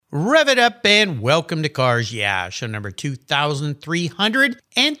Rev it up and welcome to Cars Yeah, show number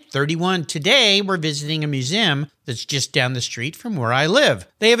 2331. Today, we're visiting a museum that's just down the street from where I live.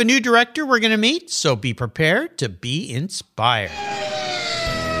 They have a new director we're going to meet, so be prepared to be inspired.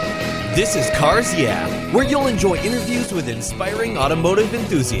 This is Cars Yeah, where you'll enjoy interviews with inspiring automotive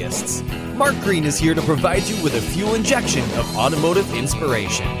enthusiasts. Mark Green is here to provide you with a fuel injection of automotive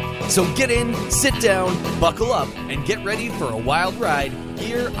inspiration. So get in, sit down, buckle up, and get ready for a wild ride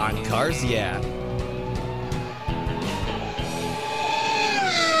here on Cars Yeah.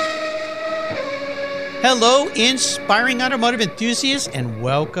 Hello, inspiring automotive enthusiasts, and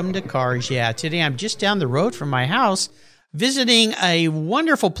welcome to Cars Yeah. Today, I'm just down the road from my house, visiting a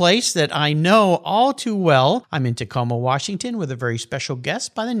wonderful place that I know all too well. I'm in Tacoma, Washington, with a very special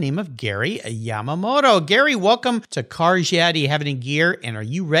guest by the name of Gary Yamamoto. Gary, welcome to Cars Yeah. Do you have any gear, and are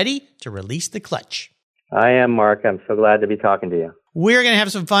you ready to release the clutch? I am, Mark. I'm so glad to be talking to you. We're going to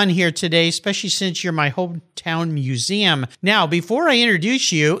have some fun here today, especially since you're my hometown museum. Now, before I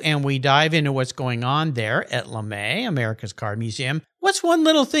introduce you and we dive into what's going on there at LeMay, America's Car Museum, what's one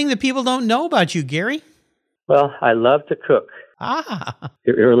little thing that people don't know about you, Gary? Well, I love to cook.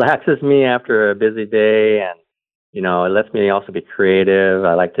 It relaxes me after a busy day, and, it lets me also be creative.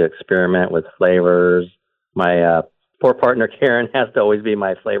 I like to experiment with flavors. My poor partner, Karen, has to always be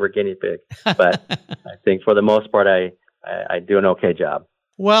my flavor guinea pig. But I think for the most part, I do an okay job.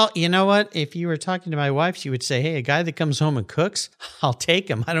 Well, you know what? If you were talking to my wife, she would say, hey, a guy that comes home and cooks, I'll take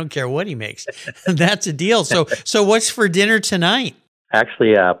him. I don't care what he makes. That's a deal. So what's for dinner tonight?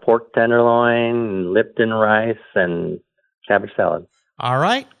 Actually, pork tenderloin, Lipton rice, and cabbage salad. All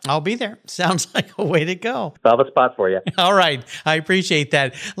right. I'll be there. Sounds like a way to go. I'll have a spot for you. All right. I appreciate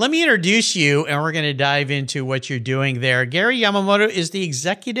that. Let me introduce you, and we're going to dive into what you're doing there. Gary Yamamoto is the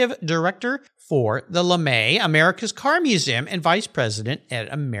executive director for the LeMay, America's Car Museum, and vice president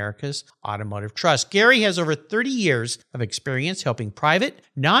at America's Automotive Trust. Gary has over 30 years of experience helping private,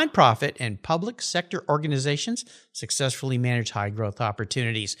 nonprofit, and public sector organizations successfully manage high-growth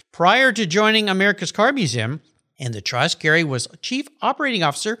opportunities. Prior to joining America's Car Museum and the Trust, Gary was Chief Operating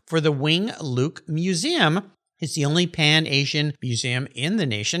Officer for the Wing Luke Museum. It's the only Pan-Asian museum in the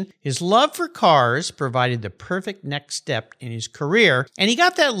nation. His love for cars provided the perfect next step in his career, and he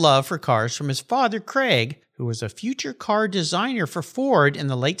got that love for cars from his father, Craig, who was a future car designer for Ford in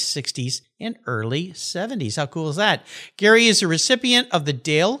the late 60s and early 70s. How cool is that? Gary is a recipient of the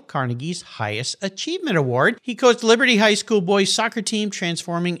Dale Carnegie's Highest Achievement Award. He coached Liberty High School boys soccer team,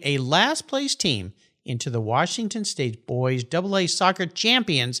 transforming a last-place team into the Washington State Boys AA Soccer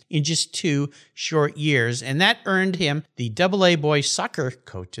Champions in just 2 short years, and that earned him the AA Boys Soccer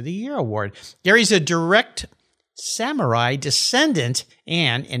Coach of the Year award. Gary's a direct samurai descendant,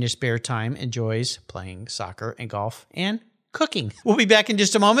 and in his spare time enjoys playing soccer and golf and cooking. We'll be back in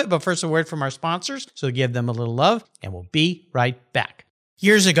just a moment, but first a word from our sponsors, so give them a little love, and we'll be right back.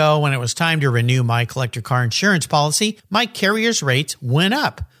 Years ago, when it was time to renew my collector car insurance policy, my carrier's rates went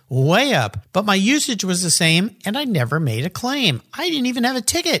up. Way up, but my usage was the same and I never made a claim. I didn't even have a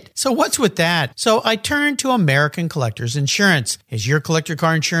ticket. So what's with that? So I turned to American Collectors Insurance. Has your collector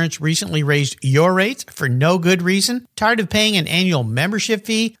car insurance recently raised your rates for no good reason? Tired of paying an annual membership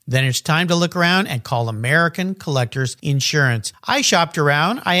fee? Then it's time to look around and call American Collectors Insurance. I shopped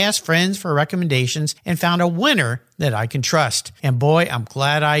around, I asked friends for recommendations, and found a winner that I can trust. And boy, I'm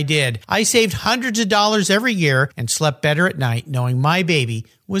glad I did. I saved hundreds of dollars every year and slept better at night knowing my baby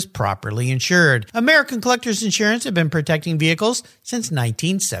was properly insured. American Collectors Insurance have been protecting vehicles since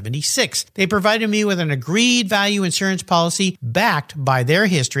 1976. They provided me with an agreed value insurance policy backed by their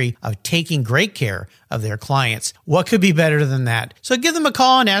history of taking great care of their clients. What could be better than that? So give them a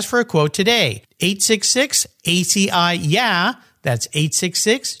call and ask for a quote today. 866-ACI-YEAH. That's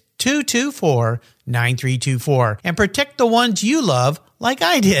 866-224-9324. And protect the ones you love like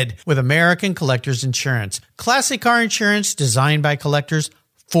I did with American Collectors Insurance. Classic car insurance designed by collectors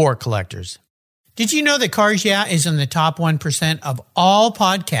for collectors. Did you know that Cars Yeah is in the top 1% of all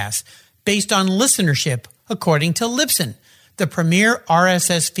podcasts based on listenership according to Libsyn, the premier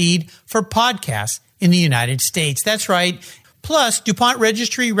RSS feed for podcasts in the United States? That's right. Plus, DuPont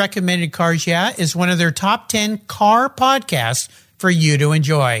Registry recommended Cars Yeah is one of their top 10 car podcasts for you to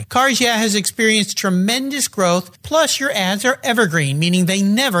enjoy. Cars Yeah has experienced tremendous growth, plus your ads are evergreen, meaning they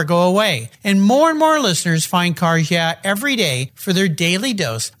never go away. And more listeners find Cars Yeah every day for their daily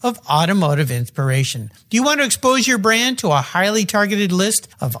dose of automotive inspiration. Do you want to expose your brand to a highly targeted list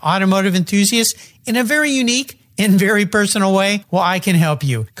of automotive enthusiasts in a very unique and very personal way? Well, I can help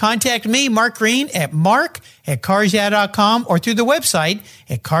you. Contact me, Mark Green, at mark@carsyeah.com or through the website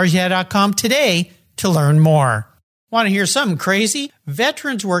at carsyeah.com today to learn more. Want to hear something crazy?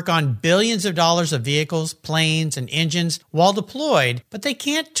 Veterans work on billions of dollars of vehicles, planes, and engines while deployed, but they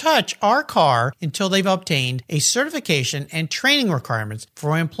can't touch our car until they've obtained a certification and training requirements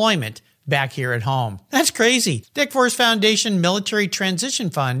for employment back here at home. That's crazy. Dick Force Foundation Military Transition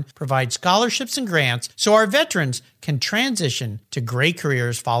Fund provides scholarships and grants so our veterans can transition to great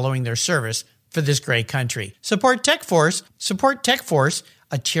careers following their service for this great country. Support Tech Force,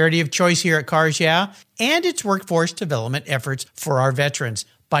 a charity of choice here at Cars Yeah, and its workforce development efforts for our veterans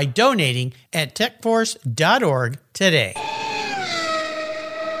by donating at techforce.org today.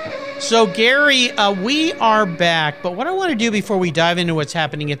 So, Gary, we are back, but what I want to do before we dive into what's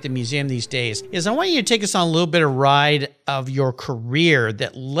happening at the museum these days is I want you to take us on a little bit of ride of your career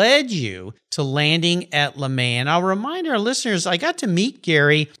that led you to landing at LeMay. And I'll remind our listeners, I got to meet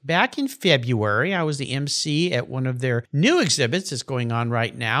Gary back in February. I was the MC at one of their new exhibits that's going on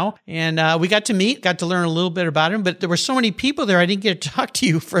right now. And we got to meet, got to learn a little bit about him, but there were so many people there, I didn't get to talk to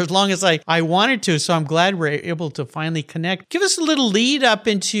you for as long as I wanted to. So I'm glad we're able to finally connect. Give us a little lead up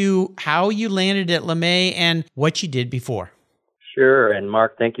into how you landed at LeMay and what you did before. Sure. And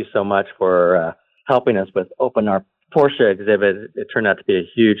Mark, thank you so much for helping us with Open Our Porsche exhibit. It turned out to be a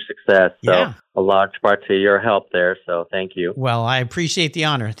huge success. So yeah. A large part to your help there. So thank you. Well, I appreciate the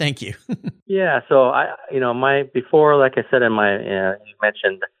honor. Thank you. Yeah. So before, like I said in my, you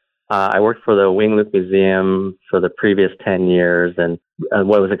mentioned, I worked for the Wing Loop Museum for the previous 10 years. And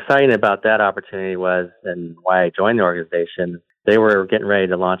what was exciting about that opportunity was, and why I joined the organization, they were getting ready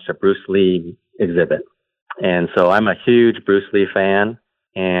to launch a Bruce Lee exhibit. And so I'm a huge Bruce Lee fan.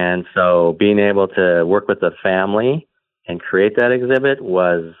 And so being able to work with the family and create that exhibit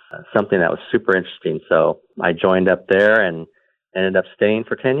was something that was super interesting. So I joined up there and ended up staying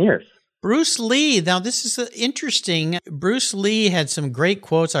for 10 years. Bruce Lee. Now, this is interesting. Bruce Lee had some great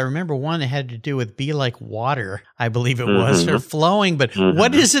quotes. I remember one that had to do with be like water, I believe it was, or flowing. But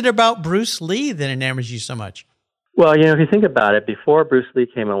what is it about Bruce Lee that enamors you so much? Well, if you think about it, before Bruce Lee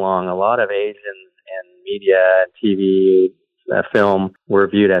came along, a lot of Asians and media and TV film were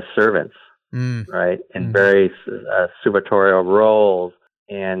viewed as servants, right? In very supertorial roles.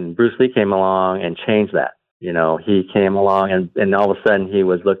 And Bruce Lee came along and changed that. He came along and all of a sudden he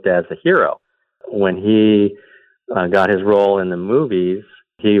was looked at as a hero. When he got his role in the movies,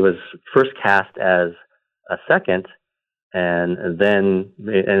 he was first cast as a second, and then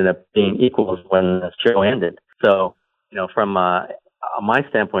it ended up being equals when the show ended. So, from my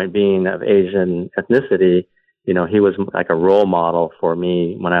standpoint, being of Asian ethnicity, he was like a role model for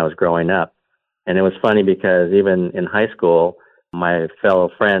me when I was growing up. And it was funny because even in high school, my fellow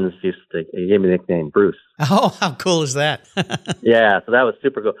friends gave me the nickname Bruce. Oh, how cool is that? Yeah, so that was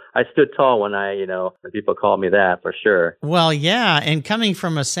super cool. I stood tall when when people called me that, for sure. Well, yeah, and coming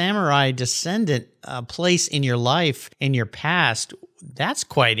from a samurai descendant place in your life, in your past, that's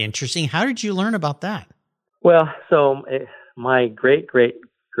quite interesting. How did you learn about that? Well, so my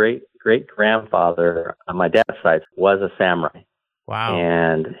great-great-great-grandfather on my dad's side was a samurai. Wow.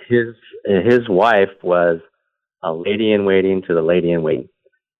 And his wife was a lady-in-waiting to the lady-in-waiting.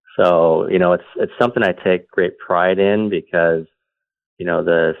 So, it's something I take great pride in because,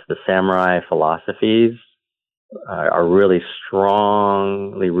 the samurai philosophies are really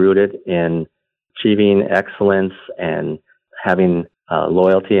strongly rooted in achieving excellence and having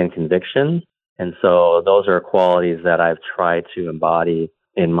loyalty and conviction. And so those are qualities that I've tried to embody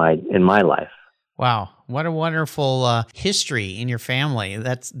in my life. Wow. What a wonderful history in your family.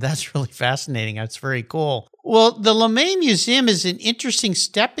 That's really fascinating. That's very cool. Well, the LeMay Museum is an interesting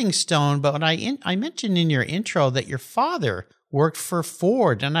stepping stone, but I mentioned in your intro that your father worked for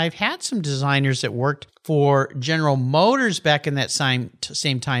Ford, and I've had some designers that worked for General Motors back in that same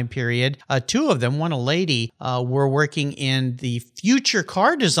time period. Two of them, one a lady, were working in the future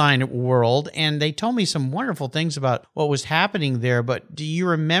car design world, and they told me some wonderful things about what was happening there. But do you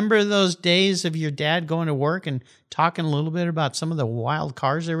remember those days of your dad going to work and talking a little bit about some of the wild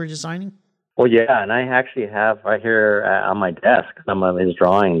cars they were designing? Well, yeah, and I actually have right here on my desk some of his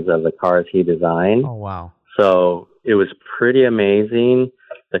drawings of the cars he designed. Oh, wow. So it was pretty amazing.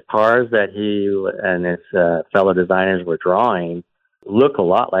 The cars that he and his fellow designers were drawing look a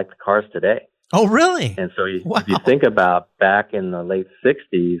lot like the cars today. Oh, really? And so if you think about back in the late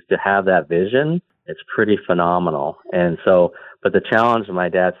 60s, to have that vision, it's pretty phenomenal. And so, but the challenge my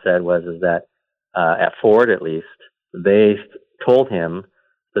dad said was that at Ford, at least, they told him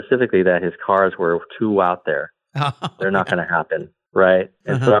specifically that his cars were too out there. They're not going to happen. Right.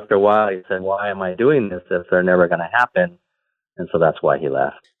 And so after a while, he said, why am I doing this if they're never going to happen? And so that's why he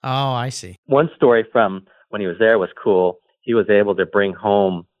left. Oh, I see. One story from when he was there was cool. He was able to bring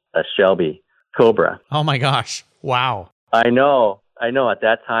home a Shelby Cobra. Oh, my gosh. Wow. I know at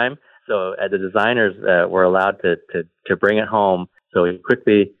that time. So the designers were allowed to bring it home. So he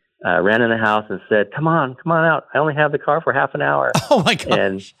quickly ran in the house and said, come on out. I only have the car for half an hour. Oh my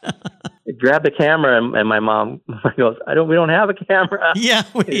gosh. And grabbed the camera, and my mom goes, we don't have a camera. Yeah.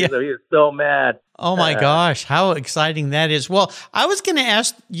 So he was so mad. Oh my gosh, how exciting that is. Well, I was going to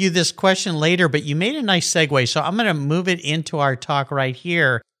ask you this question later, but you made a nice segue, so I'm going to move it into our talk right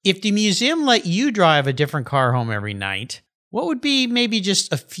here. If the museum let you drive a different car home every night, what would be maybe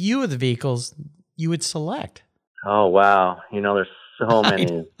just a few of the vehicles you would select? Oh, wow. There's so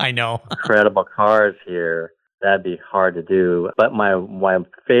many I know. incredible cars here. That'd be hard to do. But my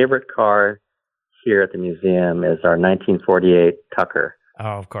favorite car here at the museum is our 1948 Tucker.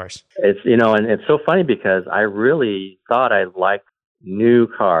 Oh, of course. It's, and it's so funny because I really thought I liked new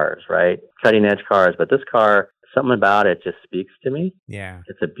cars, right? Cutting edge cars. But this car, something about it just speaks to me. Yeah.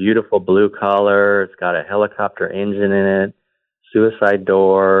 It's a beautiful blue color. It's got a helicopter engine in it, suicide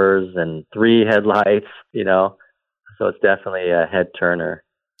doors, and 3 headlights, So it's definitely a head turner.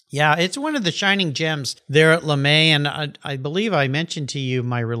 Yeah, it's one of the shining gems there at LeMay, and I believe I mentioned to you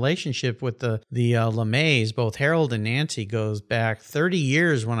my relationship with the LeMays. Both Harold and Nancy goes back 30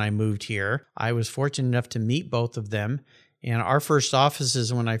 years when I moved here. I was fortunate enough to meet both of them, and our first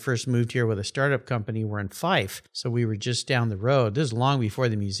offices when I first moved here with a startup company were in Fife, so we were just down the road. This is long before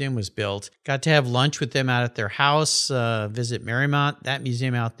the museum was built. Got to have lunch with them out at their house, visit Marymount, that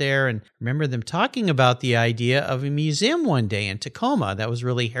museum out there, and remember them talking about the idea of a museum one day in Tacoma. That was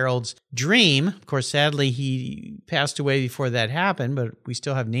really Harold's dream. Of course, sadly, he passed away before that happened, but we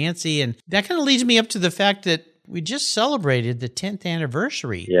still have Nancy, and that kind of leads me up to the fact that we just celebrated the 10th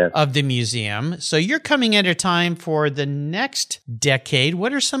anniversary of the museum. So you're coming at a time for the next decade.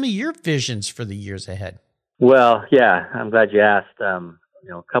 What are some of your visions for the years ahead? Well, yeah, I'm glad you asked. A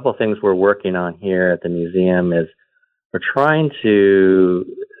couple of things we're working on here at the museum is we're trying to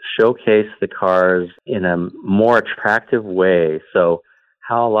showcase the cars in a more attractive way. So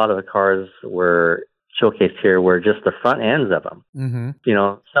how a lot of the cars were showcased here were just the front ends of them.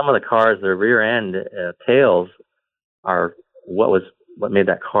 Mm-hmm. Some of the cars, the rear end tails are what made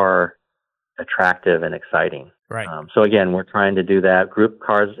that car attractive and exciting. Right. So again, we're trying to do that, group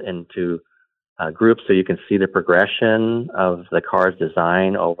cars into groups so you can see the progression of the car's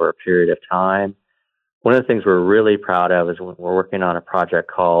design over a period of time. One of the things we're really proud of is we're working on a project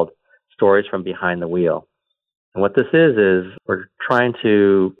called Stories from Behind the Wheel. And what this is we're trying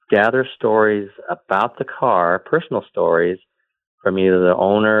to gather stories about the car, personal stories, from either the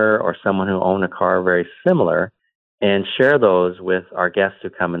owner or someone who owned a car very similar, and share those with our guests who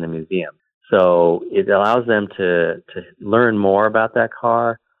come in the museum. So it allows them to learn more about that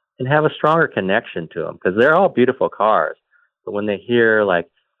car and have a stronger connection to them, because they're all beautiful cars. But when they hear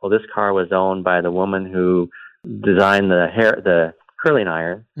this car was owned by the woman who designed the curling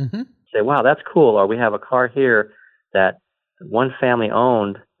iron, mm-hmm. say, wow, that's cool. Or we have a car here that one family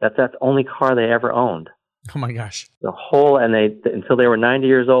owned. That's the only car they ever owned. Oh my gosh! Until they were 90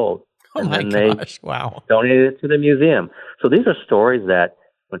 years old. Oh my gosh! Wow! Donated it to the museum. So these are stories that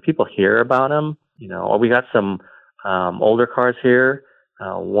when people hear about them, or we got some older cars here.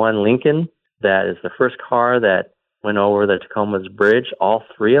 One Lincoln that is the first car that went over the Tacoma's bridge. All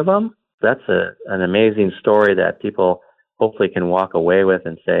 3 of them. That's an amazing story that people hopefully can walk away with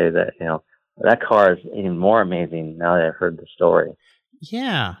and say that that car is even more amazing now that I've heard the story.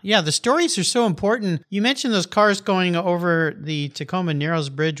 Yeah. The stories are so important. You mentioned those cars going over the Tacoma Narrows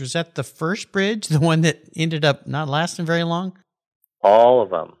Bridge. Was that the first bridge, the one that ended up not lasting very long? All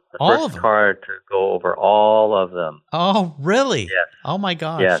of them. The first car to go over all of them. Oh, really? Yes. Oh, my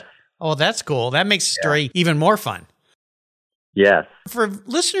gosh. Yes. Oh, that's cool. That makes the story even more fun. Yes. For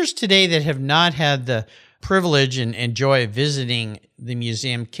listeners today that have not had the privilege and joy of visiting the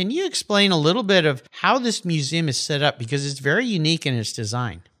museum, can you explain a little bit of how this museum is set up? Because it's very unique in its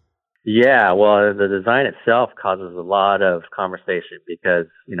design. Yeah, well, the design itself causes a lot of conversation because,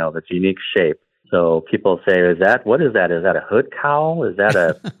 its unique shape. So people say, what is that? Is that a hood cowl? Is that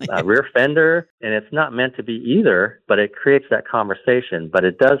a rear fender? And it's not meant to be either, but it creates that conversation. But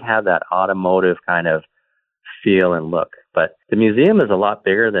it does have that automotive kind of feel and look. But the museum is a lot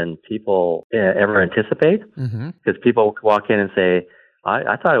bigger than people ever anticipate, because people walk in and say,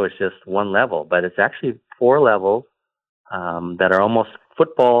 I thought it was just one level, but it's actually 4 levels that are almost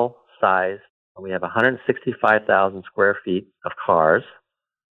football sized. We have 165,000 square feet of cars.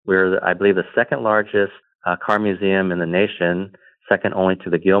 We're, I believe, the second largest car museum in the nation, second only to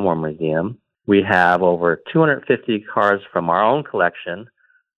the Gilmore Museum. We have over 250 cars from our own collection,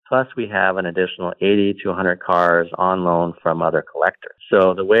 Plus, we have an additional 80 to 100 cars on loan from other collectors.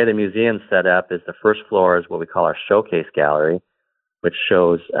 So the way the museum's set up is the first floor is what we call our showcase gallery, which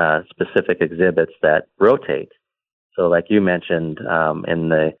shows specific exhibits that rotate. So like you mentioned, in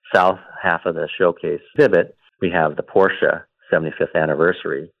the south half of the showcase exhibit, we have the Porsche 75th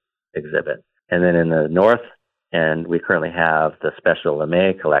anniversary exhibit. And then in the north end, we currently have the special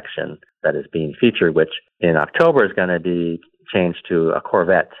LeMay collection that is being featured, which in October is going to be changed to a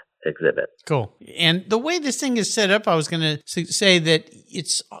Corvette exhibit. Cool. And the way this thing is set up, I was going to say that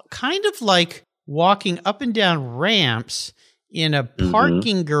it's kind of like walking up and down ramps in a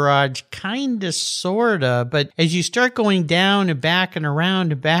parking garage, kind of, sort of. But as you start going down and back and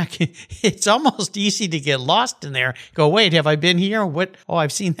around and back, it's almost easy to get lost in there. Go, wait, have I been here? What? Oh,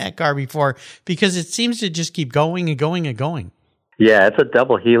 I've seen that car before. Because it seems to just keep going and going and going. Yeah, it's a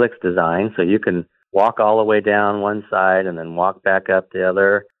double helix design. So you can walk all the way down one side and then walk back up the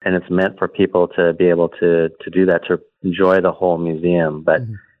other. And it's meant for people to be able to do that, to enjoy the whole museum. But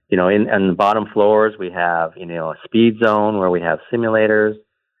you know, in the bottom floors, we have, you know, a speed zone where we have simulators.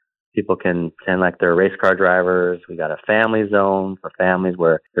 People can pretend like they're race car drivers. We got a family zone for families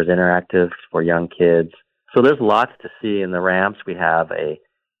where there's interactives for young kids. So there's lots to see in the ramps. We have a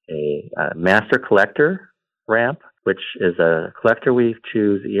master collector ramp, which is a collector we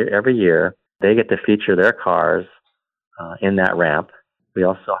choose every year. They get to feature their cars in that ramp. We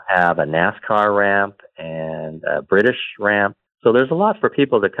also have a NASCAR ramp and a British ramp. So there's a lot for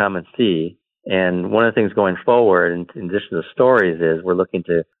people to come and see. And one of the things going forward, in addition to the stories, is we're looking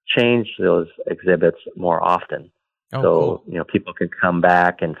to change those exhibits more often. Oh, so, cool. You know, people can come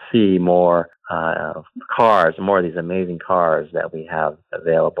back and see more cars, more of these amazing cars that we have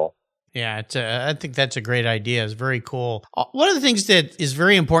available. Yeah, I think that's a great idea. It's very cool. One of the things that is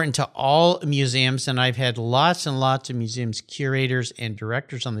very important to all museums, and I've had lots and lots of museums curators and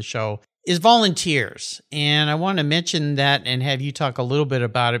directors on the show, is volunteers. And I want to mention that and have you talk a little bit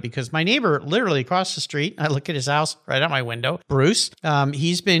about it, because my neighbor literally across the street, I look at his house right out my window, Bruce,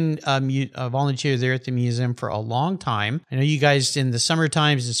 he's been a volunteer there at the museum for a long time. I know you guys in the summer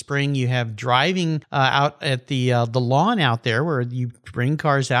times, in spring, you have driving out at the lawn out there where you bring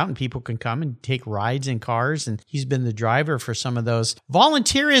cars out and people can come and take rides in cars. And he's been the driver for some of those.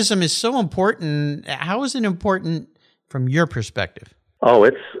 Volunteerism is so important. How is it important from your perspective? Oh,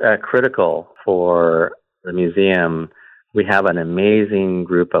 it's critical for the museum. We have an amazing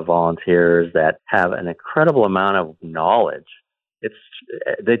group of volunteers that have an incredible amount of knowledge.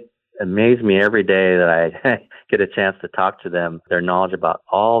 They amaze me every day that I get a chance to talk to them, their knowledge about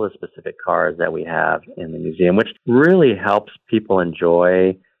all the specific cars that we have in the museum, which really helps people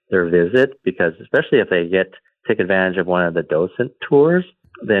enjoy their visit, because especially if they take advantage of one of the docent tours,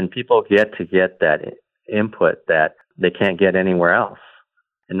 then people get that input that they can't get anywhere else.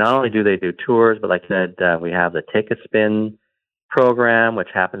 And not only do they do tours, but like I said, we have the Take a Spin program, which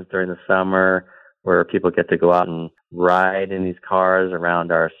happens during the summer, where people get to go out and ride in these cars around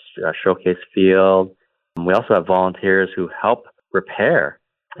our showcase field. And we also have volunteers who help repair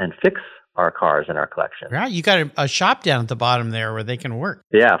and fix our cars in our collection. Right, you got a shop down at the bottom there where they can work.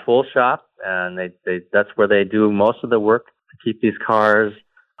 Yeah, full shop, and that's where they do most of the work to keep these cars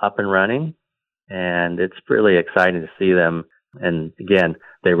up and running. And it's really exciting to see them. And again,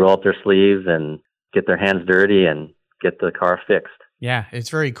 they roll up their sleeves and get their hands dirty and get the car fixed. Yeah, it's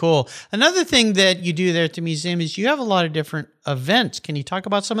very cool. Another thing that you do there at the museum is you have a lot of different events. Can you talk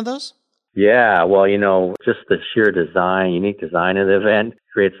about some of those? Yeah, well, you know, just the sheer unique design of the event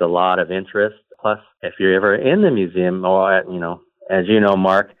creates a lot of interest. Plus, if you're ever in the museum, or, you know, as you know,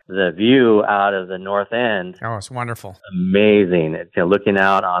 Mark, the view out of the north end. Oh, it's wonderful. Amazing. It's, you know, looking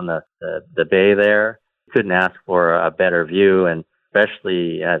out on the bay there. Couldn't ask for a better view, and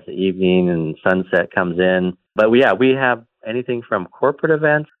especially as the evening and sunset comes in. But we have anything from corporate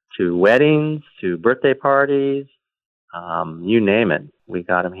events to weddings to birthday parties, you name it. We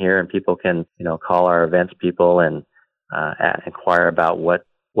got them here, and people can, you know, call our events people and inquire about what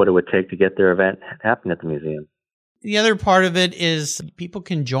it would take to get their event happen at the museum. The other part of it is people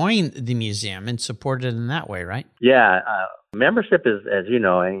can join the museum and support it in that way, right? Yeah, membership is, as you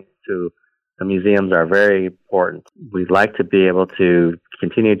know, to the museums are very important. We'd like to be able to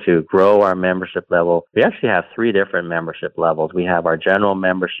continue to grow our membership level. We actually have 3 different membership levels. We have our general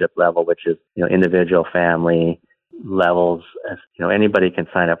membership level, which is, you know, individual, family levels. You know, anybody can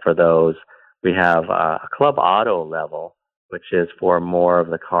sign up for those. We have a Club Auto level, which is for more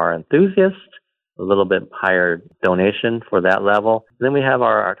of the car enthusiast, a little bit higher donation for that level. Then we have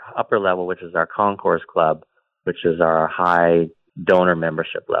our upper level, which is our Concourse Club, which is our high donor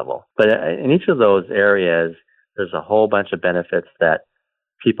membership level. But in each of those areas, there's a whole bunch of benefits that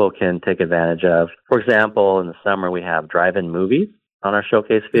people can take advantage of. For example, in the summer, we have drive-in movies on our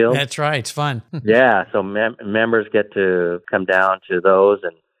showcase field. That's right. It's fun. Yeah, so members get to come down to those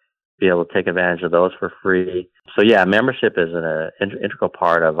and be able to take advantage of those for free. So yeah, membership is an integral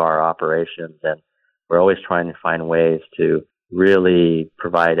part of our operations, and we're always trying to find ways to really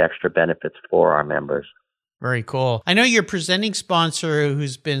provide extra benefits for our members. Very cool. I know your presenting sponsor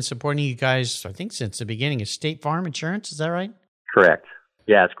who's been supporting you guys, I think since the beginning, is State Farm Insurance. Is that right? Correct.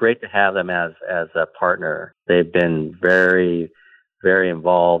 Yeah, it's great to have them as a partner. They've been very, very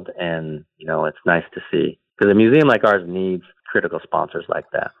involved, and it's nice to see, because a museum like ours needs critical sponsors like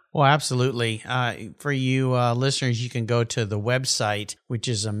that. Well, absolutely. For you listeners, you can go to the website, which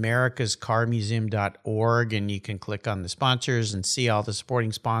is americascarmuseum.org, and you can click on the sponsors and see all the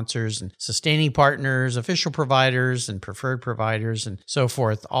supporting sponsors and sustaining partners, official providers, and preferred providers, and so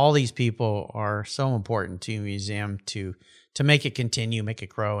forth. All these people are so important to a museum to make it continue, make it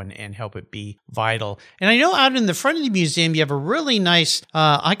grow, and help it be vital. And I know out in the front of the museum, you have a really nice,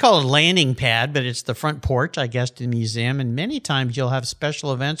 I call it a landing pad, but it's the front porch, I guess, to the museum. And many times you'll have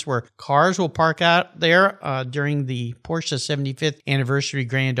special events where cars will park out there. During the Porsche 75th anniversary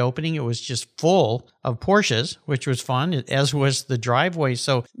grand opening, it was just full of Porsches, which was fun, as was the driveway.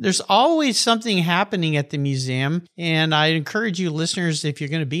 So there's always something happening at the museum. And I encourage you listeners, if you're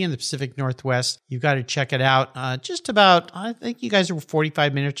going to be in the Pacific Northwest, you've got to check it out. Just about, I think you guys are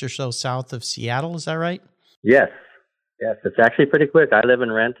 45 minutes or so south of Seattle. Is that right? Yes. It's actually pretty quick. I live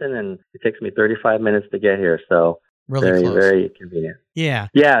in Renton, and it takes me 35 minutes to get here. So really very, close. very convenient. Yeah.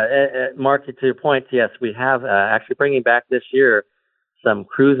 Mark, to your point, yes, we have actually bringing back this year some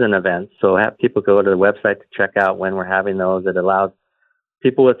cruising events. So have people go to the website to check out when we're having those. It allows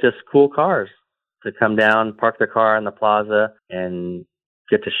people with just cool cars to come down, park their car in the plaza, and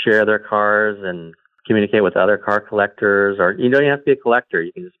get to share their cars and communicate with other car collectors. Or you don't even have to be a collector.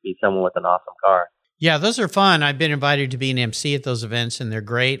 You can just be someone with an awesome car. Yeah, those are fun. I've been invited to be an MC at those events, and they're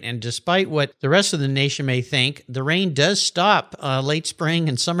great. And despite what the rest of the nation may think, the rain does stop late spring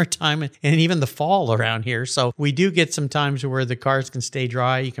and summertime and even the fall around here. So we do get some times where the cars can stay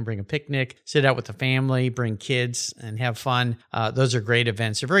dry. You can bring a picnic, sit out with the family, bring kids, and have fun. Those are great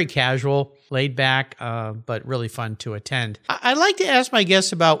events. They're very casual, laid back, but really fun to attend. I like to ask my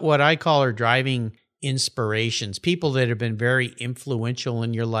guests about what I call our driving inspirations, people that have been very influential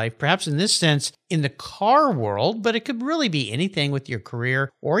in your life, perhaps in this sense, in the car world, but it could really be anything with your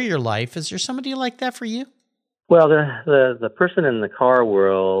career or your life. Is there somebody like that for you? Well, the person in the car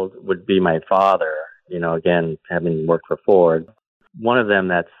world would be my father, again, having worked for Ford. One of them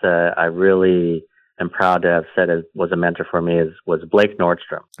that's I really am proud to have said was a mentor for me was Blake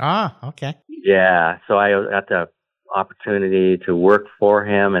Nordstrom. Ah, okay. Yeah, so I got the opportunity to work for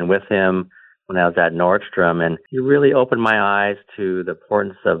him and with him when I was at Nordstrom, and he really opened my eyes to the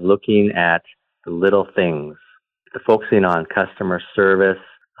importance of looking at the little things, focusing on customer service,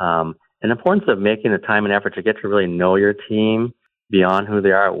 and the importance of making the time and effort to get to really know your team beyond who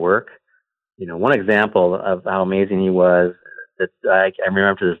they are at work. One example of how amazing he was that I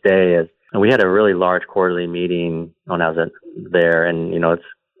remember to this day is we had a really large quarterly meeting when I was there, and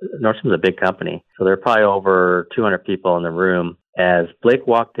Nordstrom's a big company, so there are probably over 200 people in the room. As Blake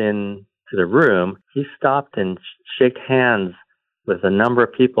walked in to the room, he stopped and shook hands with a number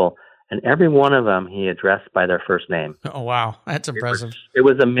of people, and every one of them he addressed by their first name. Oh, wow. That's impressive. It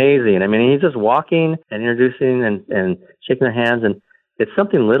was amazing. I mean, he's just walking and introducing and shaking their hands, and it's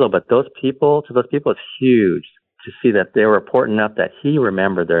something little, but to those people, it's huge to see that they were important enough that he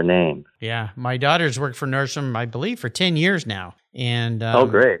remembered their name. Yeah. My daughter's worked for Nordstrom, I believe, for 10 years now. And oh,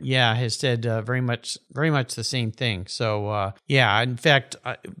 great. Yeah, has said very much the same thing. So, in fact,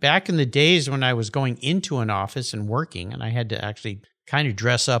 back in the days when I was going into an office and working, and I had to actually kind of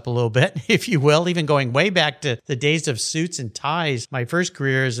dress up a little bit, if you will, even going way back to the days of suits and ties. My first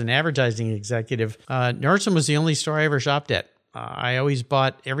career as an advertising executive, Nordstrom was the only store I ever shopped at. I always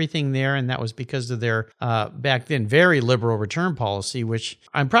bought everything there, and that was because of their, back then, very liberal return policy, which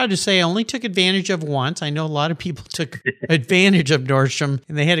I'm proud to say I only took advantage of once. I know a lot of people took advantage of Nordstrom,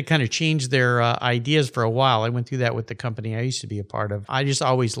 and they had to kind of change their ideas for a while. I went through that with the company I used to be a part of. I just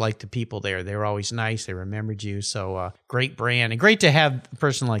always liked the people there. They were always nice. They remembered you. So great brand, and great to have a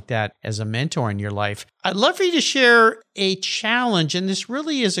person like that as a mentor in your life. I'd love for you to share a challenge, and this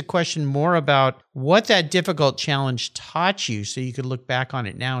really is a question more about what that difficult challenge taught you, so you could look back on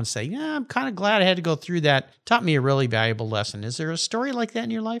it now and say, yeah, I'm kind of glad I had to go through that. It taught me a really valuable lesson. Is there a story like that in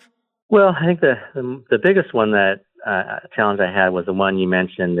your life? Well, I think the biggest one that challenge I had was the one you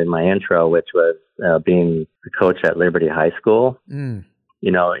mentioned in my intro, which was being the coach at Liberty High School. The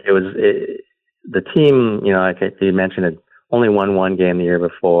team, like you mentioned, it only won one game the year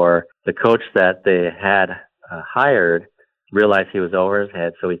before. The coach that they had hired realized he was over his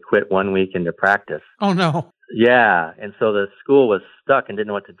head, so he quit 1 week into practice. Oh, no. Yeah, and so the school was stuck and didn't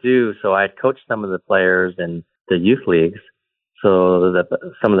know what to do, so I had coached some of the players in the youth leagues, so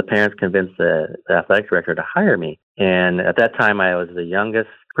some of the parents convinced the athletic director to hire me. And at that time, I was the youngest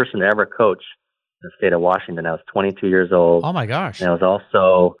person to ever coach in the state of Washington. I was 22 years old. Oh, my gosh. And I was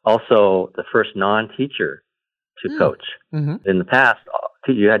also the first non-teacher to coach. Mm-hmm. In the past,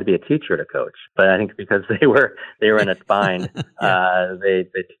 you had to be a teacher to coach, but I think because they were in a bind, they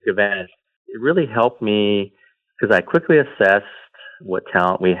took advantage. It really helped me because I quickly assessed what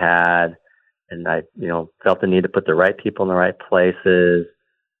talent we had, and I felt the need to put the right people in the right places.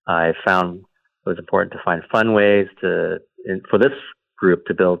 I found it was important to find fun ways for this group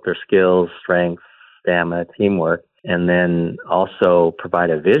to build their skills, strengths, stamina, teamwork, and then also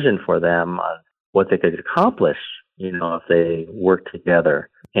provide a vision for them on what they could accomplish, if they work together.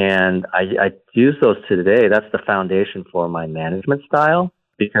 And I use those to today. That's the foundation for my management style,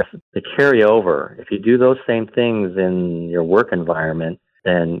 because they carry over. If you do those same things in your work environment,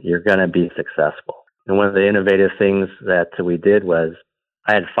 then you're going to be successful. And one of the innovative things that we did was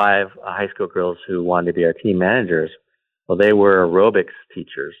I had 5 high school girls who wanted to be our team managers. Well, they were aerobics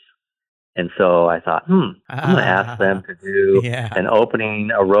teachers. And so I thought, I'm going to ask them to do an opening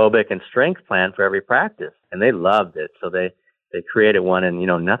aerobic and strength plan for every practice. And they loved it. So they created one, and,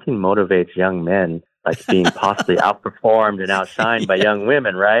 nothing motivates young men like being possibly outperformed and outshined by young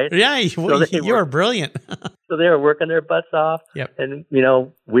women, right? Yeah, you are brilliant. So they were working their butts off. Yep. And,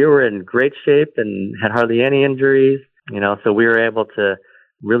 we were in great shape and had hardly any injuries, so we were able to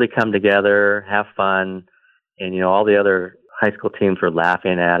really come together, have fun. And, all the other high school teams were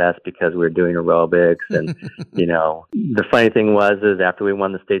laughing at us because we were doing aerobics. And, the funny thing is after we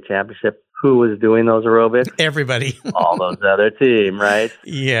won the state championship, who was doing those aerobics? Everybody. All those other team, right?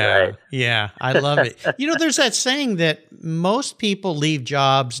 Yeah. Right. Yeah. I love it. There's that saying that most people leave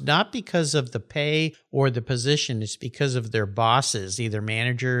jobs not because of the pay or the position. It's because of their bosses, either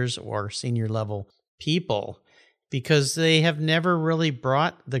managers or senior level people, because they have never really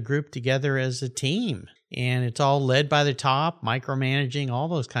brought the group together as a team. And it's all led by the top, micromanaging, all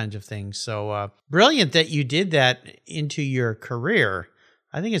those kinds of things. So brilliant that you did that into your career.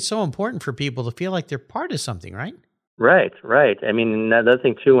 I think it's so important for people to feel like they're part of something, right? Right. I mean, another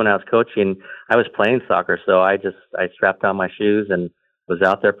thing too, when I was coaching, I was playing soccer, so I strapped on my shoes and was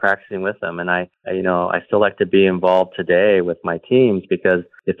out there practicing with them. And I still like to be involved today with my teams, because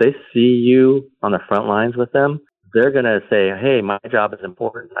if they see you on the front lines with them, they're going to say, hey, my job is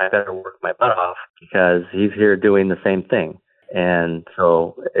important. I better work my butt off because he's here doing the same thing. And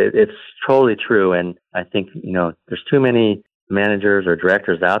so it's totally true. And I think, there's too many managers or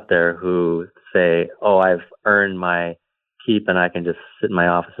directors out there who say, oh, I've earned my keep and I can just sit in my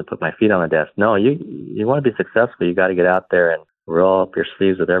office and put my feet on the desk. No, you want to be successful. You got to get out there and roll up your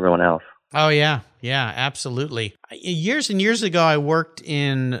sleeves with everyone else. Oh, yeah. Yeah, absolutely. Years and years ago, I worked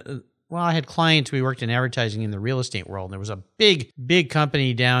I had clients. We worked in advertising in the real estate world. There was a big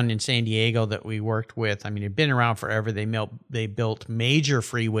company down in San Diego that we worked with. I mean, it'd been around forever. They built major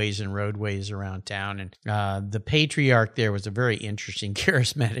freeways and roadways around town. And the patriarch there was a very interesting,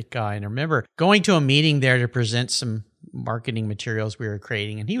 charismatic guy. And I remember going to a meeting there to present some marketing materials we were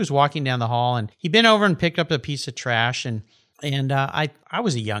creating. And he was walking down the hall, and he bent over and picked up a piece of trash. And I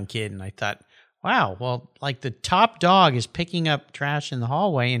was a young kid, and I thought, wow, well, like the top dog is picking up trash in the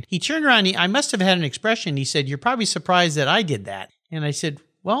hallway. And he turned around, I must have had an expression. He said, you're probably surprised that I did that. And I said,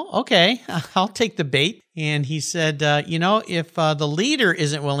 well, okay, I'll take the bait. And he said, if the leader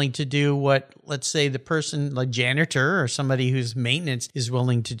isn't willing to do what, let's say, the person, like janitor or somebody who's maintenance is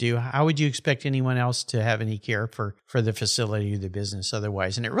willing to do, how would you expect anyone else to have any care for the facility or the business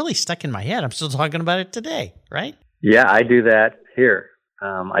otherwise? And it really stuck in my head. I'm still talking about it today, right? Yeah, I do that here.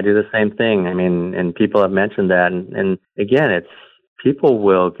 I do the same thing. I mean, and people have mentioned that. And again, it's people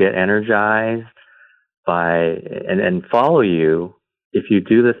will get energized by and follow you if you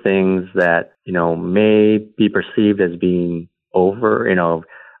do the things that, may be perceived as being over,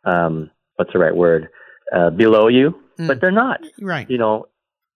 what's the right word? Below you, but they're not. Right.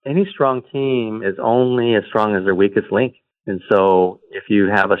 Any strong team is only as strong as their weakest link. And so if you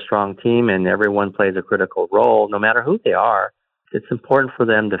have a strong team and everyone plays a critical role, no matter who they are, it's important for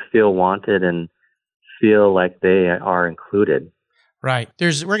them to feel wanted and feel like they are included. Right.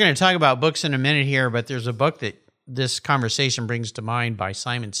 We're going to talk about books in a minute here, but there's a book that this conversation brings to mind by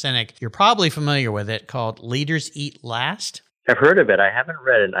Simon Sinek. You're probably familiar with it, called Leaders Eat Last. I've heard of it. I haven't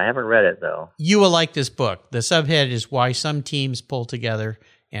read it. though. You will like this book. The subhead is Why Some Teams Pull Together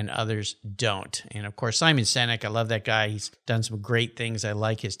and others don't. And of course, Simon Sinek, I love that guy. He's done some great things. I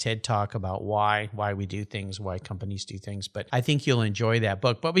like his TED Talk about why we do things, why companies do things. But I think you'll enjoy that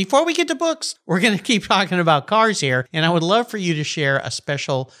book. But before we get to books, we're going to keep talking about cars here. And I would love for you to share a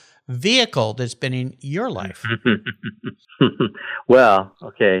special vehicle that's been in your life. Well,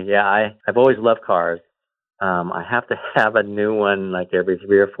 okay. Yeah, I've always loved cars. I have to have a new one like every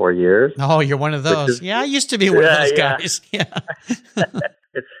 3 or 4 years. Oh, you're one of those. I used to be one of those guys. Yeah.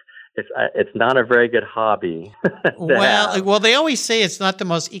 It's not a very good hobby. Well, they always say it's not the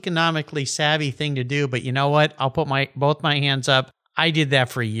most economically savvy thing to do, but you know what? I'll put both my hands up. I did that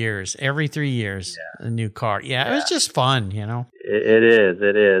for years. Every 3 years, a new car. Yeah, it was just fun, you know. It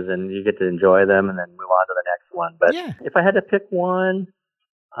is, and you get to enjoy them and then move on to the next one. But if I had to pick one,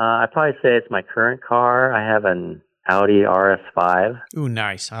 I'd probably say it's my current car. I have an Audi RS5. Ooh,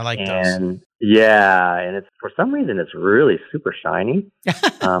 nice. I like those. Yeah, and it's for some reason it's really super shiny.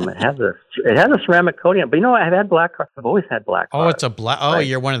 It has a ceramic coating, but you know what? I've had black cars. I've always had black cars. Oh, it's a black. Oh,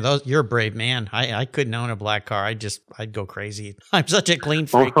 you're one of those. You're a brave man. I couldn't own a black car. I'd go crazy. I'm such a clean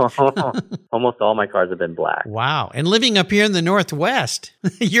freak. Almost all my cars have been black. Wow. And living up here in the Northwest,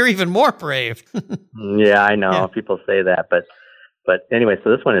 you're even more brave. Yeah, I know. Yeah. People say that, but anyway, so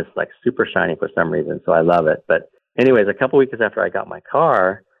this one is like super shiny for some reason, so I love it. But anyways, a couple weeks after I got my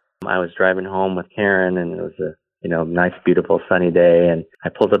car, I was driving home with Karen, and it was a nice, beautiful, sunny day, and I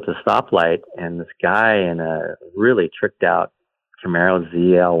pulled up to the stoplight, and this guy in a really tricked out Camaro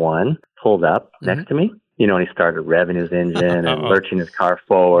ZL1 pulled up next to me, and he started revving his engine and lurching his car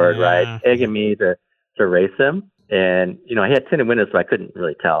forward, right, egging me to race him. And, he had tinted windows, so I couldn't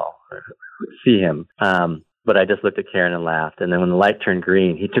really see him. But I just looked at Karen and laughed. And then when the light turned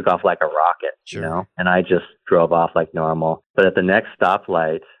green, he took off like a rocket, and I just drove off like normal. But at the next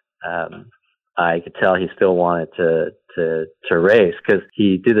stoplight, I could tell he still wanted to race because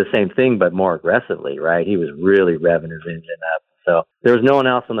he did the same thing, but more aggressively, right? He was really revving his engine up. So there was no one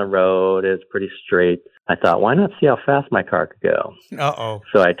else on the road. It was pretty straight. I thought, why not see how fast my car could go?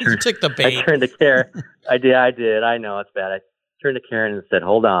 So I took the bait. I turned to Karen. I did. I know it's bad. I turned to Karen and said,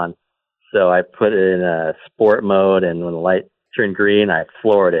 hold on. So I put it in a sport mode, and when the light turned green, I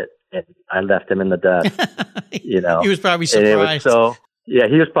floored it, and I left him in the dust. He was probably surprised. He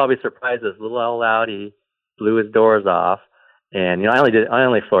was probably surprised. This little old Audi blew his doors off, and I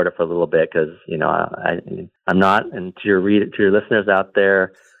only floored it for a little bit because I'm not. And to your listeners out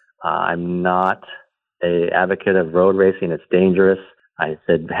there, I'm not a advocate of road racing. It's dangerous. I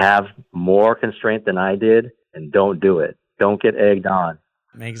said have more constraint than I did, and don't do it. Don't get egged on.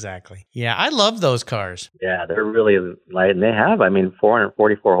 Exactly. Yeah, I love those cars. Yeah, they're really light, and they have,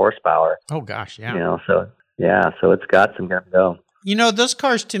 444 horsepower. Oh gosh, yeah. So it's got some go. Those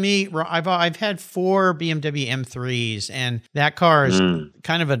cars to me, I've had 4 BMW M3s, and that car is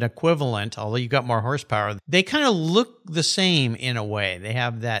kind of an equivalent, although you got more horsepower. They kind of look the same in a way. They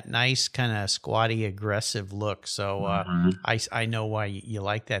have that nice kind of squatty, aggressive look. So I know why you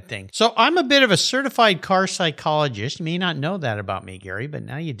like that thing. So I'm a bit of a certified car psychologist. You may not know that about me, Gary, but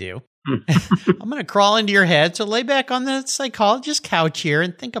now you do. I'm going to crawl into your head. So lay back on the psychologist couch here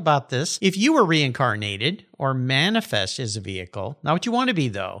and think about this. If you were reincarnated or manifest as a vehicle, not what you want to be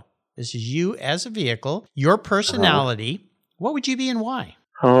though. This is you as a vehicle, your personality. What would you be and why?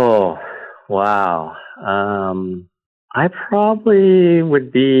 Oh, wow. I probably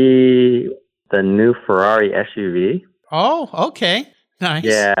would be the new Ferrari SUV. Oh, okay. Nice.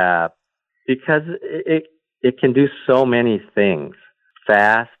 Yeah, because it can do so many things.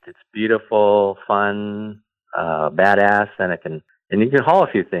 Fast, it's beautiful, fun, badass, and you can haul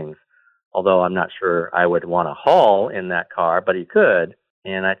a few things. Although I'm not sure I would want to haul in that car, but you could.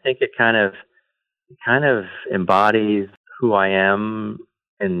 And I think it kind of embodies who I am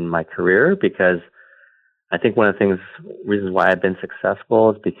in my career, because I think one of the reasons why I've been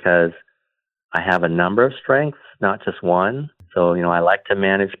successful is because I have a number of strengths, not just one. So, I like to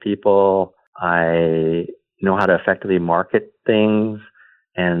manage people. I know how to effectively market things,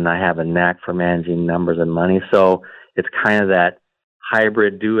 and I have a knack for managing numbers and money. So it's kind of that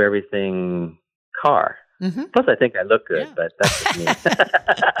hybrid do everything car. Mm-hmm. Plus, I think I look good, but that's just me.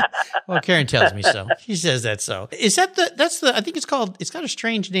 Well, Karen tells me so. She says that's so. Is that I think it's got a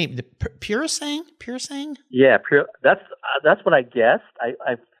strange name. The Purasang? Yeah, that's what I guessed.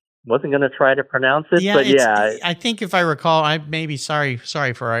 I wasn't going to try to pronounce it, but yeah. I think if I recall, I may be sorry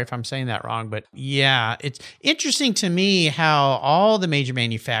for if I'm saying that wrong, but yeah, it's interesting to me how all the major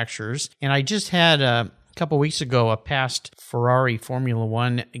manufacturers, and I just had a couple weeks ago a past Ferrari Formula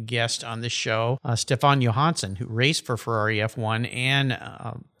One guest on the show, Stefan Johansson, who raced for Ferrari F1 and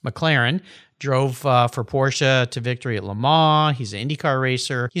McLaren. Drove for Porsche to victory at LeMay. He's an IndyCar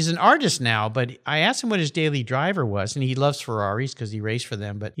racer. He's an artist now, but I asked him what his daily driver was, and he loves Ferraris because he raced for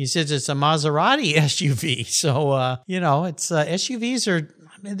them. But he says it's a Maserati SUV. So, it's SUVs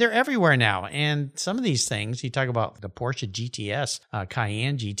they're everywhere now. And some of these things, you talk about the Porsche GTS,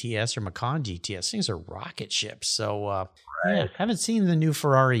 Cayenne GTS, or Macan GTS, things are rocket ships. So, yeah, haven't seen the new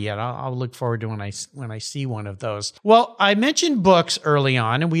Ferrari yet. I'll look forward to when I see one of those. Well, I mentioned books early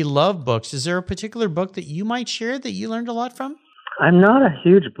on, and we love books. Is there a particular book that you might share that you learned a lot from? I'm not a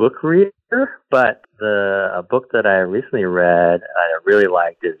huge book reader, but a book that I recently read I really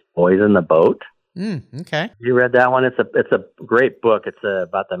liked is Boys in the Boat. Okay. You read that one? It's a great book. It's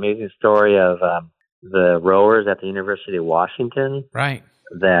about the amazing story of the rowers at the University of Washington. Right.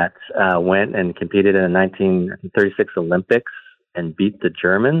 That went and competed in the 1936 Olympics and beat the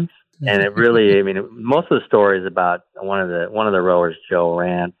Germans. And it really, most of the story is about one of the rowers, Joe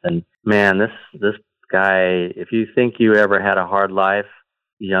Rance. And man, this guy, if you think you ever had a hard life,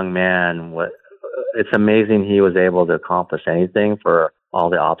 young man, it's amazing he was able to accomplish anything for all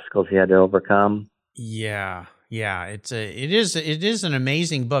the obstacles he had to overcome. Yeah. It is an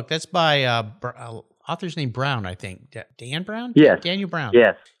amazing book. That's by author's name Brown, I think. Dan Brown? Yes. Daniel Brown.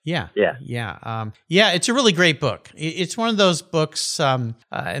 Yes. Yeah. It's a really great book. It's one of those books, and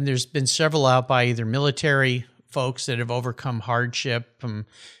there's been several out by either military folks that have overcome hardship from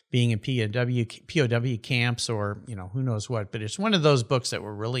being in POW camps or, who knows what. But it's one of those books that will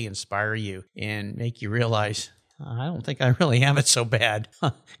really inspire you and make you realize, I don't think I really have it so bad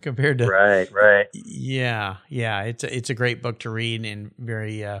compared to... Right. Yeah. It's a great book to read and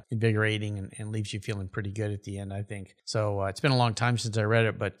very invigorating and leaves you feeling pretty good at the end, I think. So it's been a long time since I read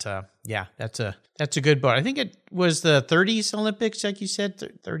it, but that's a good book. I think it was the 30s Olympics, like you said,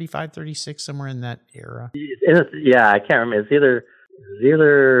 35, 36, somewhere in that era. I can't remember. It's either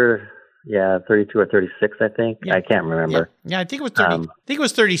 32 or 36, I think. Yeah. I can't remember. Yeah, I think it was 30. I think it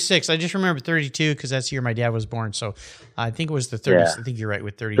was 36. I just remember 32 because that's the year my dad was born. So I think it was the 30s. Yeah. I think you're right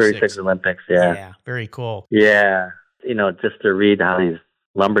with 36. 36 Olympics, yeah. Yeah, very cool. Yeah. Just to read how these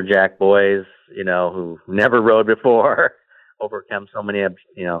lumberjack boys, who never rode before, overcome so many,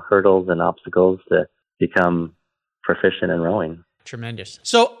 hurdles and obstacles to become proficient in rowing. Tremendous.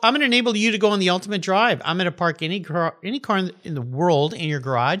 So I'm going to enable you to go on the ultimate drive. I'm going to park any car in the world in your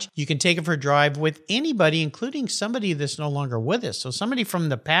garage. You can take it for a drive with anybody, including somebody that's no longer with us. So somebody from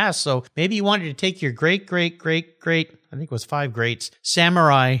the past. So maybe you wanted to take your great, I think it was 5 greats,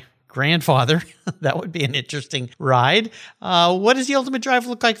 samurai grandfather. That would be an interesting ride. What does the ultimate drive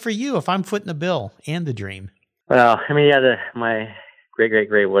look like for you if I'm footing the bill and the dream? Well, my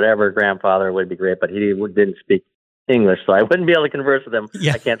great whatever grandfather would be great, but he didn't speak English, so I wouldn't be able to converse with him.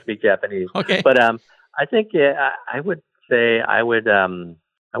 Yeah. I can't speak Japanese. Okay. But I think I would say I wouldn't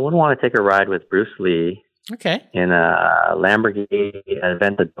want to take a ride with Bruce Lee. Okay. In a Lamborghini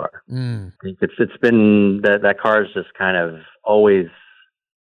Aventador. I think it's been that car has just kind of always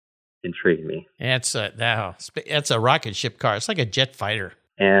intrigued me. That's a rocket ship car. It's like a jet fighter.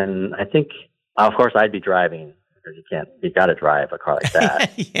 And I think, of course, I'd be driving because you got to drive a car like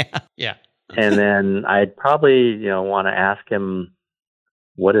that. Yeah. And then I'd probably, want to ask him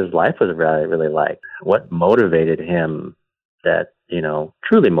what his life was really like. What motivated him that,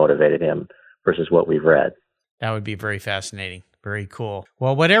 truly motivated him versus what we've read. That would be very fascinating. Very cool.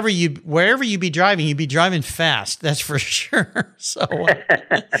 Well, wherever you be driving, you'd be driving fast. That's for sure. So,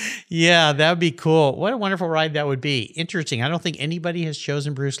 yeah, that would be cool. What a wonderful ride that would be. Interesting. I don't think anybody has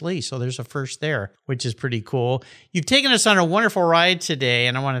chosen Bruce Lee, so there's a first there, which is pretty cool. You've taken us on a wonderful ride today,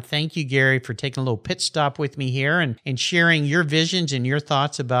 and I want to thank you, Gary, for taking a little pit stop with me here and sharing your visions and your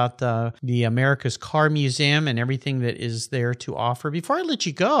thoughts about the America's Car Museum and everything that is there to offer. Before I let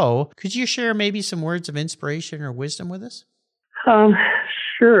you go, could you share maybe some words of inspiration or wisdom with us?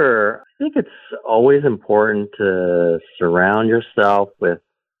 Sure. I think it's always important to surround yourself with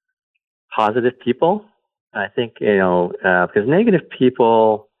positive people. I think, because negative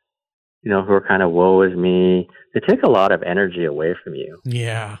people, who are kind of woe is me, they take a lot of energy away from you.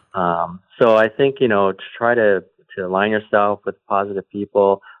 Yeah. So I think, to try to align yourself with positive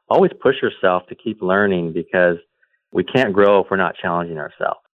people, always push yourself to keep learning because we can't grow if we're not challenging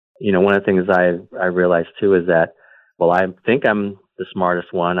ourselves. One of the things I realized too is that, well, I think I'm the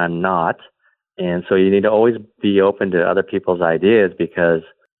smartest one. I'm not. And so you need to always be open to other people's ideas because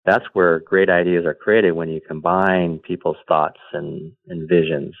that's where great ideas are created when you combine people's thoughts and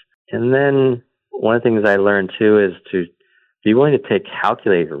visions. And then one of the things I learned too is to be willing to take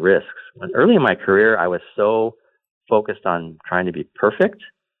calculated risks. Early in my career, I was so focused on trying to be perfect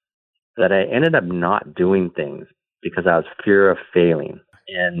that I ended up not doing things because I was fear of failing.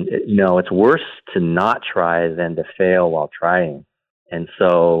 And, it's worse to not try than to fail while trying. And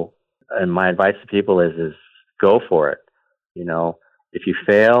so, and my advice to people is go for it. If you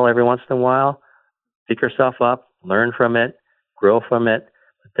fail every once in a while, pick yourself up, learn from it, grow from it.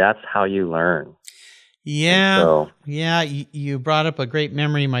 That's how you learn. Yeah. You brought up a great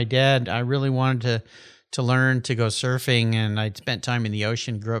memory. My dad, I really wanted to learn to go surfing, and I'd spent time in the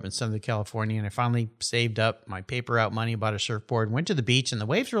ocean, grew up in Southern California, and I finally saved up my paper out money, bought a surfboard, went to the beach, and the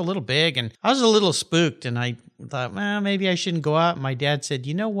waves were a little big, and I was a little spooked, and I thought, well, maybe I shouldn't go out. And my dad said,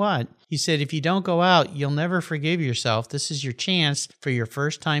 you know what? He said, if you don't go out, you'll never forgive yourself. This is your chance for your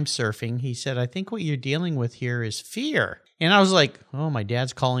first time surfing. He said, I think what you're dealing with here is fear. And I was like, oh, my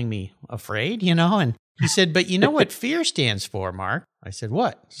dad's calling me afraid, and he said, but you know what fear stands for, Mark? I said,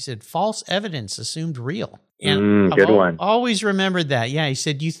 what? He said, false evidence assumed real. And good one. Always remembered that. Yeah, he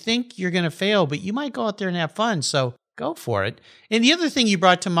said, you think you're going to fail, but you might go out there and have fun, so go for it. And the other thing you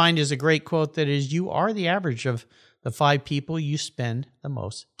brought to mind is a great quote that is, you are the average of the 5 people you spend the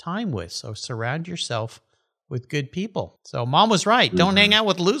most time with. So surround yourself with good people. So Mom was right. Don't hang out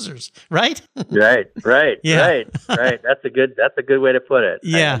with losers, right? Right. Yeah. Right. That's a good way to put it.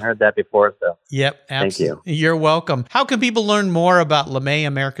 Yeah. I haven't heard that before, so. Yep. Absolutely. Thank you. You're welcome. How can people learn more about LeMay,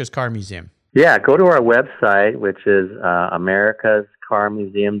 America's Car Museum? Yeah, go to our website, which is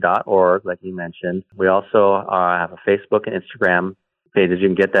americascarmuseum.org, like you mentioned. We also have a Facebook and Instagram pages. You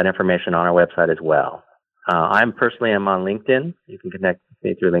can get that information on our website as well. I'm on LinkedIn. You can connect with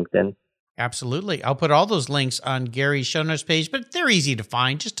me through LinkedIn. Absolutely. I'll put all those links on Gary's show notes page, but they're easy to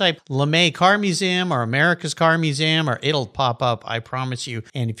find. Just type LeMay Car Museum or America's Car Museum, or it'll pop up, I promise you.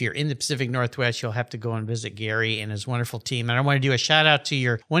 And if you're in the Pacific Northwest, you'll have to go and visit Gary and his wonderful team. And I want to do a shout out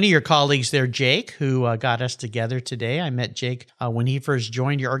to one of your colleagues there, Jake, who got us together today. I met Jake when he first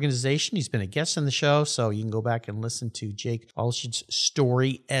joined your organization. He's been a guest on the show, so you can go back and listen to Jake Alshid's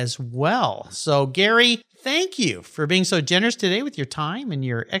story as well. So Gary, thank you for being so generous today with your time and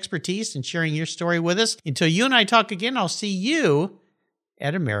your expertise and sharing your story with us. Until you and I talk again, I'll see you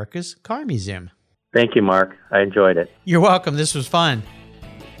at America's Car Museum. Thank you, Mark. I enjoyed it. You're welcome. This was fun.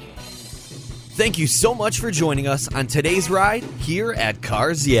 Thank you so much for joining us on today's ride here at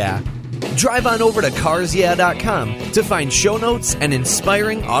Cars Yeah. Drive on over to carsyeah.com to find show notes and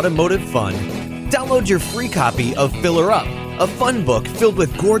inspiring automotive fun. Download your free copy of Filler Up, a fun book filled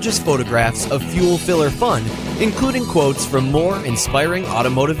with gorgeous photographs of fuel filler fun, including quotes from more inspiring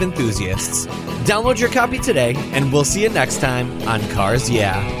automotive enthusiasts. Download your copy today, and we'll see you next time on Cars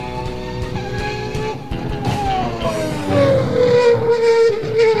Yeah.